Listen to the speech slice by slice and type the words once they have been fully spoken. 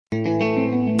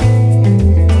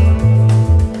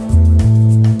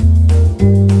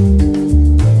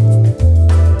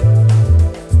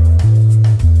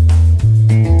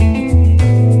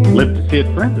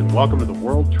friends, and welcome to The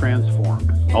World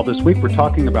Transformed. All this week, we're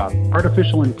talking about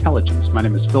artificial intelligence. My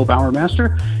name is Phil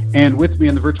Bowermaster, and with me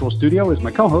in the virtual studio is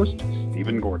my co-host,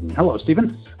 Stephen Gordon. Hello,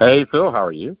 Stephen. Hey, Phil. How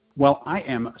are you? Well, I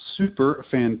am super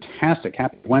fantastic.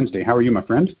 Happy Wednesday. How are you, my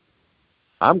friend?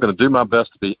 I'm going to do my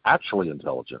best to be actually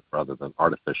intelligent rather than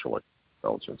artificially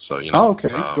intelligent. So, okay.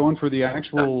 Going for the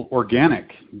actual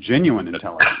organic, genuine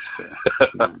intelligence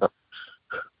there.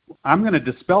 I'm going to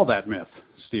dispel that myth,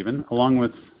 Stephen, along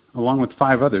with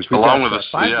 5 others. With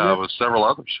several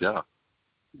others, yeah.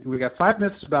 We got 5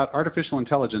 myths about artificial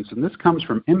intelligence, and this comes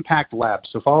from Impact Labs.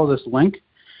 So follow this link.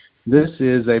 This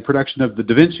is a production of the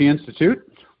Da Vinci Institute,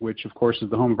 which, of course, is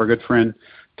the home of our good friend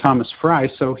Thomas Fry.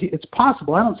 So it's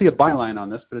possible, I don't see a byline on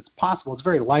this, but it's possible, it's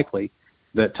very likely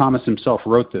that Thomas himself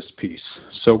wrote this piece.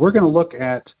 So we're going to look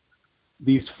at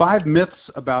these 5 myths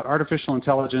about artificial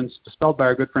intelligence dispelled by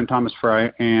our good friend Thomas Fry,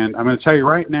 and I'm going to tell you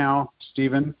right now,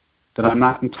 Stephen, that I'm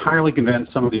not entirely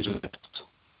convinced some of these are myths.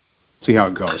 See how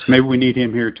it goes. Maybe we need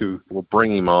him here too. We'll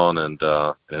bring him on and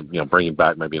bring him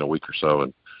back maybe in a week or so,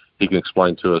 and he can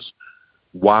explain to us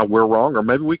why we're wrong, or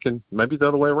maybe the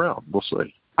other way around. We'll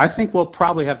see. I think we'll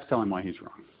probably have to tell him why he's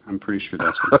wrong. I'm pretty sure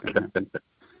that's what's going to happen.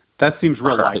 That seems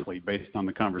real likely based on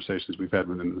the conversations we've had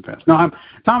with him in the past. No,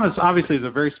 Thomas obviously is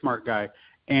a very smart guy,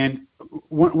 and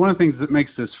one of the things that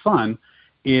makes this fun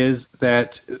is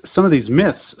that some of these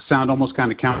myths sound almost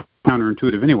kind of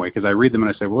counterintuitive anyway, because I read them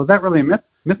and I say, well, is that really a myth?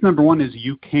 Myth number 1 is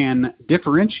you can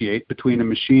differentiate between a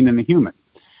machine and a human.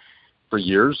 For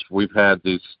years, we've had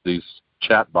these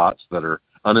chat bots that are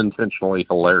unintentionally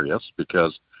hilarious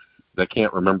because they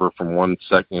can't remember from 1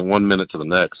 minute to the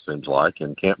next, seems like,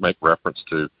 and can't make reference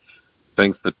to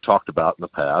things that talked about in the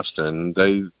past, and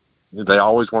they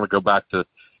always want to go back to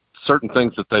certain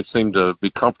things that they seem to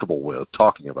be comfortable with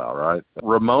talking about, right?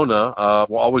 Ramona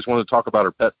always wanted to talk about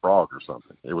her pet frog or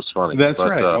something. It was funny. That's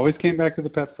right. Always came back to the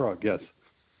pet frog, yes.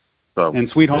 So and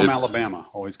Sweet Home Alabama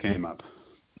always came up.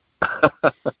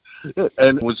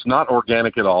 And it was not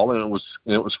organic at all, and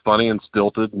it was funny and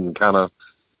stilted and kind of.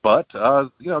 But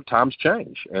times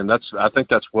change, and I think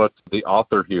that's what the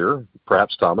author here,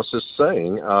 perhaps Thomas, is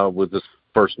saying with this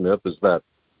first myth is that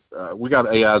we got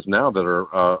AIs now that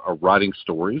are writing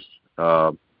stories.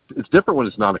 It's different when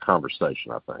it's not a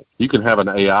conversation. I think you can have an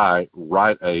AI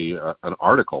write an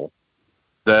article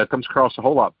that comes across a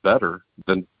whole lot better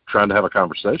than trying to have a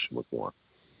conversation with one.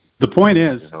 The point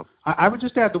is, I would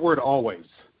just add the word always.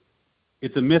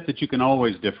 It's a myth that you can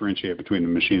always differentiate between a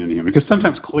machine and a human, because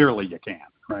sometimes clearly you can't,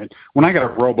 right? When I get a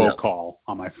robocall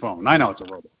on my phone, I know it's a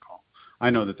robocall. I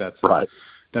know that's right.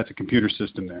 That's a computer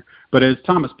system there. But as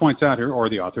Thomas points out here, or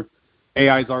the author,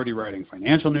 AI is already writing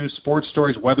financial news, sports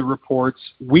stories, weather reports.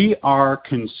 We are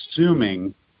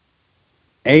consuming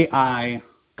AI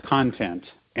content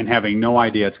and having no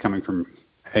idea it's coming from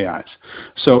AIs.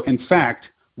 So, in fact,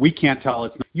 we can't tell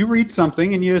it's not. You read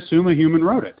something and you assume a human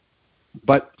wrote it.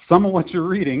 But some of what you're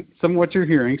reading, some of what you're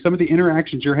hearing, some of the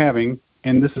interactions you're having,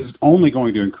 and this is only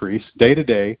going to increase day to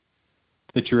day,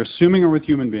 that you're assuming are with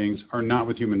human beings are not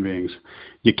with human beings.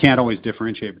 You can't always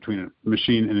differentiate between a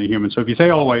machine and a human. So if you say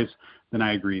always, then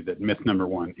I agree that myth number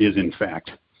 1 is, in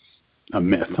fact, a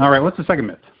myth. All right, what's the second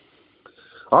myth?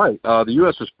 All right, the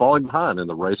U.S. is falling behind in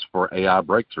the race for AI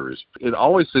breakthroughs. It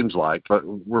always seems like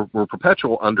we're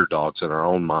perpetual underdogs in our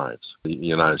own minds, the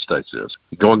United States is.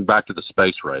 Going back to the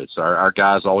space race, our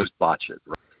guys always botch it.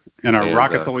 Right? And our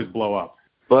rockets always blow up.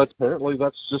 But apparently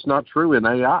that's just not true in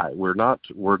AI. We're not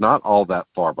all that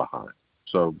far behind.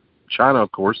 So China,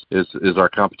 of course, is our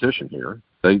competition here.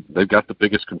 They've got the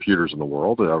biggest computers in the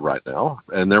world right now,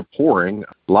 and they're pouring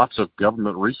lots of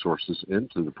government resources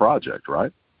into the project,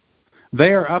 right?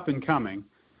 They are up and coming,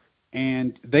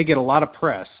 and they get a lot of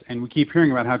press, and we keep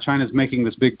hearing about how China's making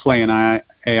this big play in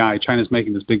AI. China's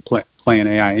making this big play in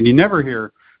AI, and you never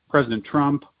hear President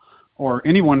Trump or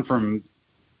anyone from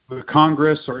the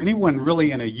Congress or anyone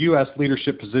really in a U.S.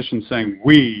 leadership position saying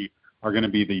we are going to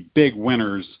be the big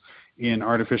winners in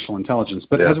artificial intelligence.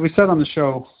 But as we said on the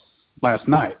show last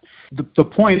night, the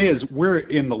point is we're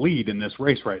in the lead in this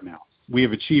race right now. We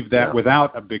have achieved that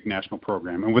without a big national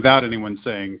program and without anyone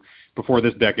saying before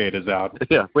this decade is out.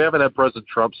 Yeah, we haven't had President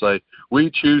Trump say, we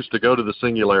choose to go to the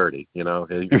singularity. He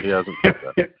hasn't said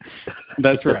that.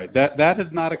 That's right. That has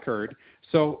not occurred.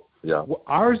 So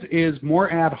ours is more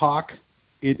ad hoc.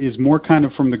 It is more kind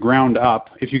of from the ground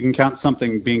up, if you can count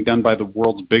something being done by the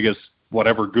world's biggest,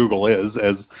 whatever Google is,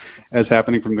 as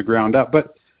happening from the ground up.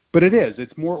 But it is.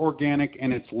 It's more organic,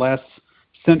 and it's less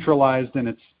centralized,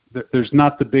 and there's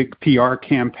not the big PR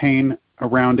campaign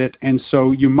around it. And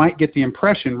so you might get the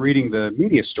impression, reading the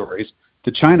media stories,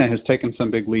 that China has taken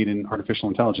some big lead in artificial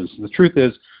intelligence. The truth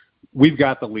is, we've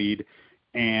got the lead,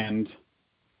 and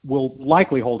we'll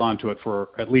likely hold on to it for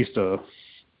at least a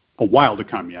while to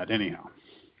come yet, anyhow.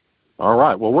 All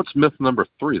right. Well, what's myth number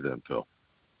 3 then, Phil?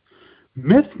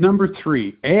 Myth number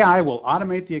 3, AI will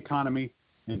automate the economy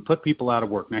and put people out of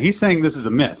work. Now, he's saying this is a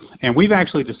myth, and we've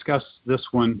actually discussed this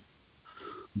one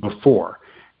before.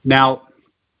 Now,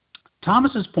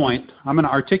 Thomas's point, I'm going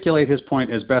to articulate his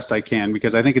point as best I can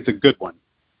because I think it's a good one,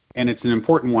 and it's an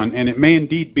important one, and it may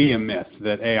indeed be a myth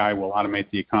that AI will automate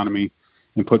the economy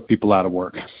and put people out of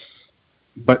work.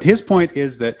 But his point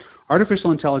is that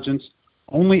artificial intelligence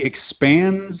only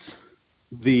expands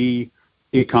the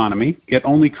economy. It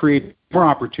only creates more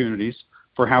opportunities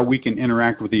for how we can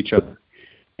interact with each other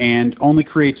and only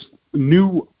creates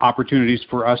new opportunities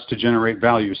for us to generate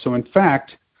value. So in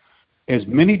fact, as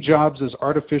many jobs as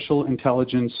artificial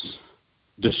intelligence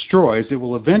destroys, it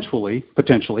will eventually,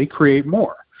 potentially, create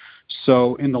more.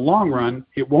 So in the long run,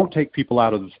 it won't take people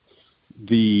out of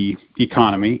the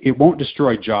economy. It won't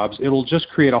destroy jobs. It'll just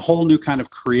create a whole new kind of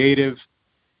creative,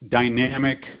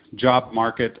 dynamic job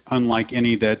market unlike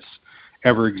any that's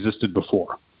ever existed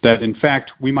before. That, in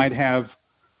fact, we might have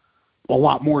a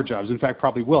lot more jobs. In fact,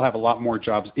 probably will have a lot more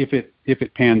jobs if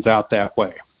it pans out that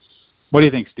way. What do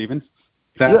you think, Stephen?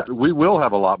 Yeah, we will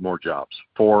have a lot more jobs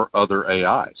for other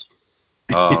AIs.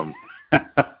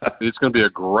 It's going to be a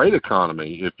great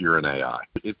economy if you're an AI,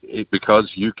 because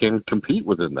you can compete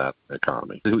within that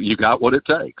economy. You got what it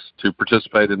takes to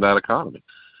participate in that economy.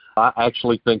 I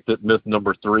actually think that myth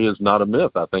number 3 is not a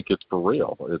myth. I think it's for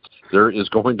real. There is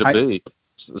going to be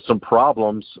some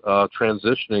problems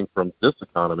transitioning from this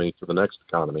economy to the next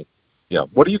economy. Yeah.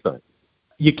 What do you think?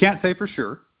 You can't say for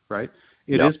sure, right?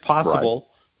 It is possible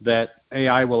that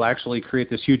AI will actually create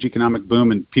this huge economic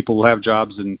boom and people will have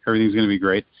jobs and everything's going to be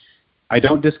great. I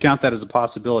don't discount that as a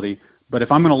possibility, but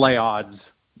if I'm going to lay odds,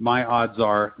 my odds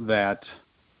are that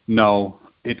no,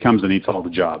 it comes and eats all the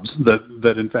jobs.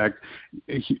 That in fact,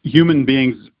 human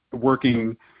beings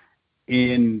working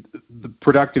in the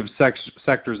productive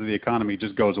sectors of the economy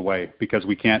just goes away because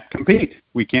we can't compete.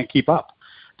 We can't keep up.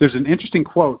 There's an interesting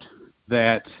quote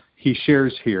that he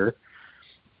shares here.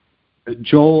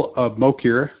 Joel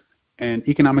Mokyr, an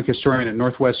economic historian at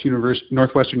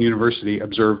Northwestern University,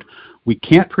 observed, "We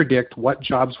can't predict what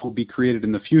jobs will be created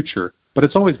in the future, but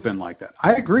it's always been like that."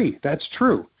 I agree. That's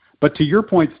true. But to your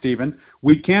point, Stephen,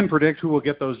 we can predict who will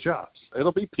get those jobs.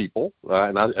 It'll be people,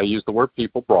 and I use the word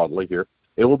people broadly here.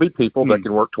 It will be people that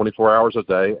can work 24 hours a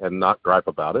day and not gripe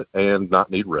about it and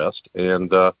not need rest and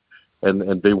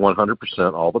be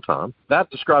 100% all the time.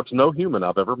 That describes no human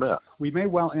I've ever met. We may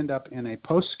well end up in a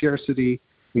post-scarcity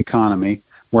economy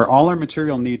where all our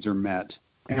material needs are met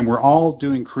and we're all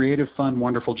doing creative, fun,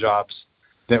 wonderful jobs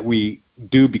that we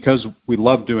do because we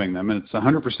love doing them, and it's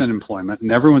 100% employment,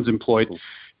 and everyone's employed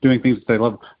doing things that they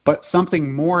love. But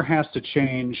something more has to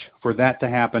change for that to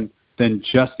happen than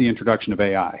just the introduction of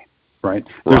AI, right?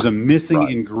 There's a missing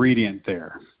ingredient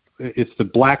there. It's the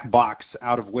black box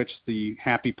out of which the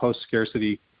happy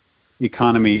post-scarcity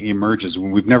economy emerges.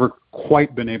 We've never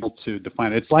quite been able to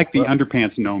define it. It's like the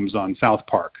underpants gnomes on South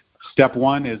Park. Step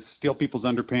 1 is steal people's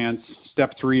underpants.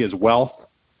 Step 3 is wealth,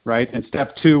 right? And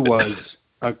step 2 was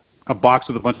a box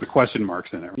with a bunch of question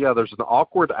marks in it. Yeah, there's an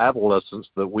awkward adolescence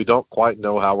that we don't quite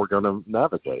know how we're going to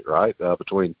navigate, right,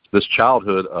 between this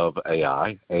childhood of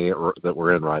AI that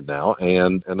we're in right now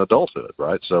and adulthood,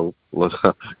 right? So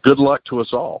good luck to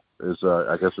us all,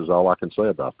 I guess is all I can say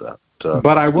about that.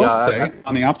 But I will say,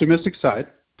 on the optimistic side,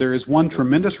 there is one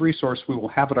tremendous resource we will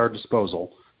have at our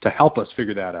disposal to help us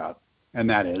figure that out, and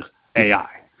that is AI.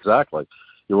 Exactly.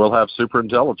 You will have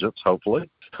superintelligence, hopefully.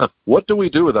 What do we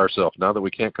do with ourselves now that we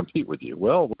can't compete with you?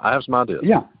 Well, I have some ideas.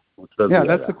 Yeah,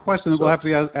 that's the question that we'll have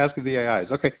to ask of the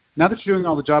AIs. Okay, now that you're doing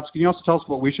all the jobs, can you also tell us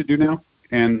what we should do now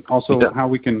and also how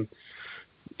we can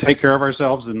take care of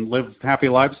ourselves and live happy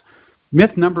lives?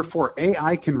 Myth number 4,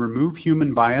 AI can remove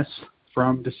human bias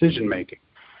from decision-making.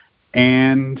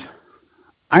 And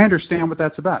I understand what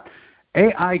that's about.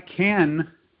 AI can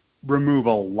remove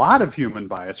a lot of human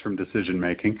bias from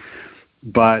decision-making,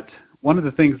 but one of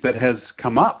the things that has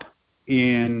come up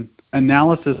in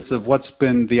analysis of what's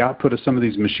been the output of some of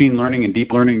these machine learning and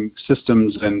deep learning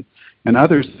systems and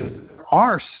others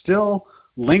are still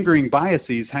lingering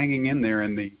biases hanging in there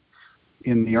in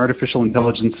the artificial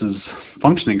intelligence's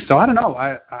functioning. So I don't know.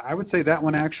 I would say that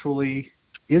one actually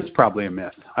is probably a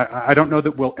myth. I don't know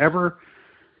that we'll ever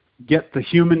get the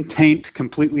human taint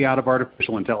completely out of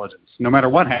artificial intelligence. No matter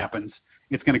what happens,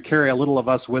 it's going to carry a little of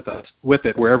us with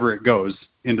it wherever it goes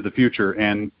into the future,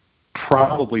 and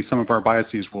probably some of our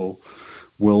biases will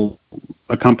will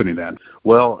accompany that.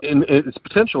 Well, it's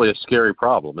potentially a scary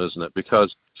problem, isn't it?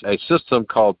 Because a system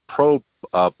called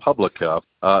ProPublica,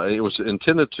 it was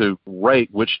intended to rate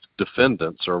which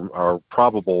defendants are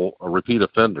probable repeat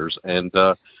offenders, and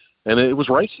it was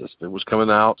racist. It was coming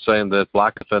out saying that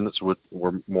black defendants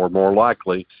were more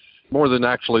likely, more than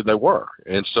actually they were,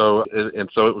 and so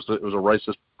it was a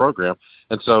racist program.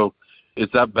 And so, is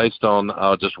that based on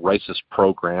just racist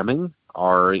programming,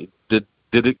 or did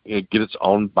it get its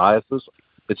own biases?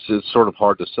 It's sort of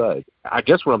hard to say. I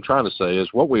guess what I'm trying to say is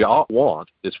what we all want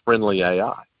is friendly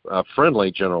AI, friendly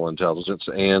general intelligence,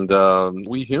 and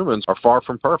we humans are far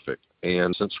from perfect.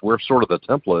 And since we're sort of the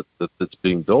template that's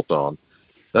being built on,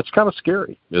 that's kind of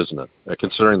scary, isn't it?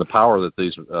 Considering the power that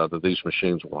these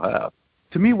machines will have.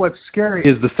 To me, what's scary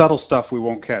is the subtle stuff we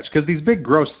won't catch, because these big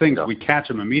gross things, we catch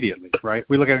them immediately, right?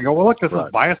 We look at it and go, well, look, this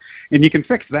is bias, and you can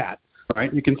fix that,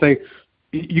 right? You can say,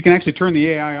 you can actually turn the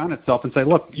AI on itself and say,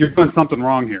 look, you're doing something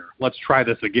wrong here. Let's try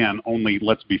this again, only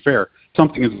let's be fair.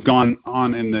 Something has gone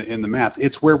on in the math.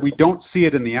 It's where we don't see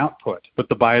it in the output, but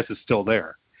the bias is still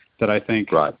there, that I think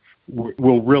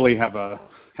we'll really have a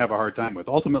hard time with.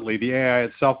 Ultimately, the AI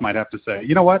itself might have to say,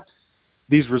 you know what?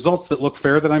 These results that look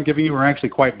fair that I'm giving you are actually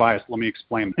quite biased. Let me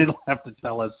explain. It'll have to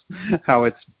tell us how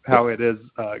it has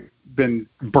been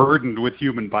burdened with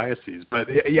human biases. But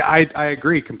yeah, I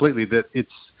agree completely that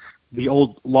it's the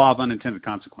old law of unintended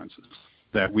consequences,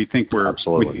 that we think we're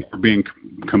being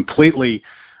completely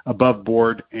above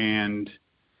board, and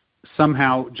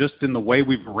somehow just in the way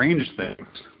we've arranged things,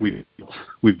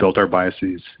 we've built our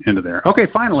biases into there. Okay,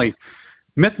 finally,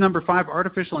 myth number 5,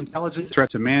 artificial intelligence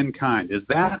threat to mankind. Is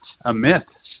that a myth?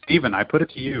 Stephen, I put it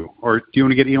to you. Or do you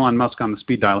want to get Elon Musk on the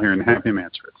speed dial here and have him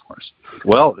answer it for us?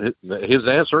 Well, his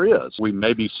answer is, we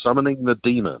may be summoning the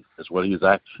demon, is what he's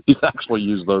actually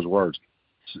used those words.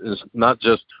 It's not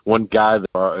just one guy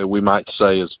that we might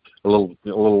say is a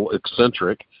little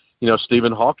eccentric. You know,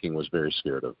 Stephen Hawking was very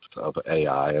scared of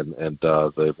AI and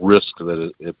the risk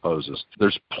that it poses.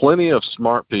 There's plenty of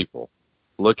smart people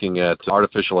looking at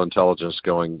artificial intelligence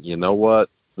going, you know what,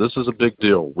 this is a big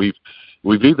deal. We've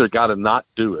either got to not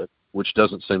do it, which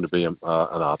doesn't seem to be an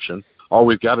option, or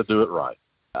we've got to do it right.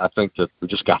 I think that we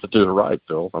just got to do it right,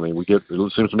 Phil. I mean,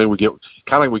 it seems to me we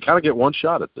kind of get one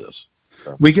shot at this.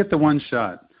 So. We get the one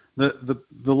shot. The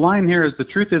line here is, the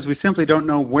truth is we simply don't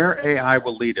know where AI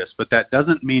will lead us, but that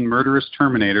doesn't mean murderous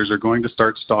terminators are going to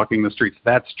start stalking the streets.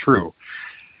 That's true.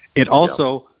 It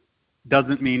also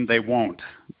doesn't mean they won't.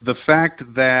 The fact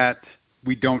that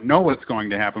we don't know what's going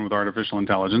to happen with artificial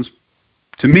intelligence,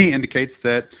 to me, indicates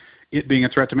that it being a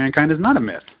threat to mankind is not a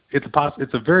myth. It's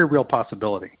a very real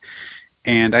possibility.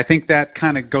 And I think that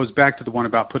kind of goes back to the one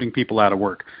about putting people out of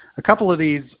work. A couple of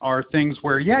these are things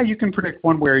where, you can predict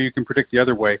one way or you can predict the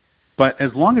other way, but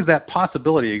as long as that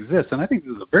possibility exists, and I think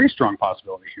this is a very strong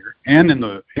possibility here, and in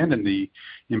the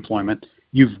employment,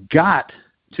 you've got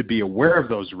to be aware of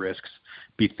those risks,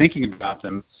 be thinking about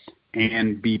them,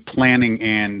 and be planning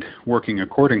and working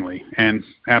accordingly, and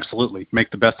absolutely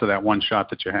make the best of that one shot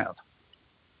that you have.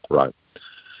 Right.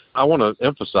 I want to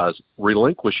emphasize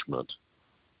relinquishment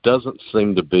doesn't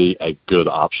seem to be a good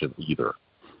option either.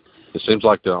 It seems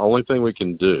like the only thing we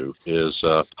can do is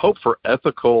hope for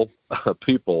ethical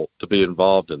people to be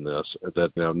involved in this,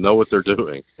 that know what they're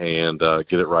doing and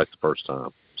get it right the first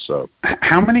time. So,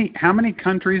 how many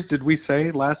countries did we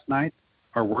say last night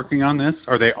are working on this?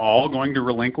 Are they all going to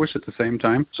relinquish at the same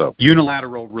time? So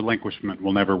unilateral relinquishment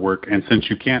will never work, and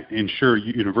since you can't ensure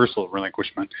universal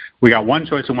relinquishment, we got one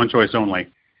choice and one choice only.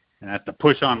 And that's to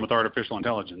push on with artificial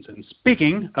intelligence. And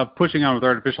speaking of pushing on with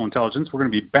artificial intelligence, we're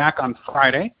going to be back on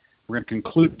Friday. We're going to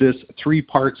conclude this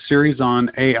 3-part series on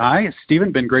AI.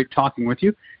 Stephen, been great talking with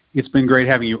you. It's been great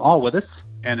having you all with us.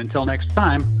 And until next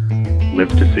time, live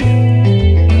to see it.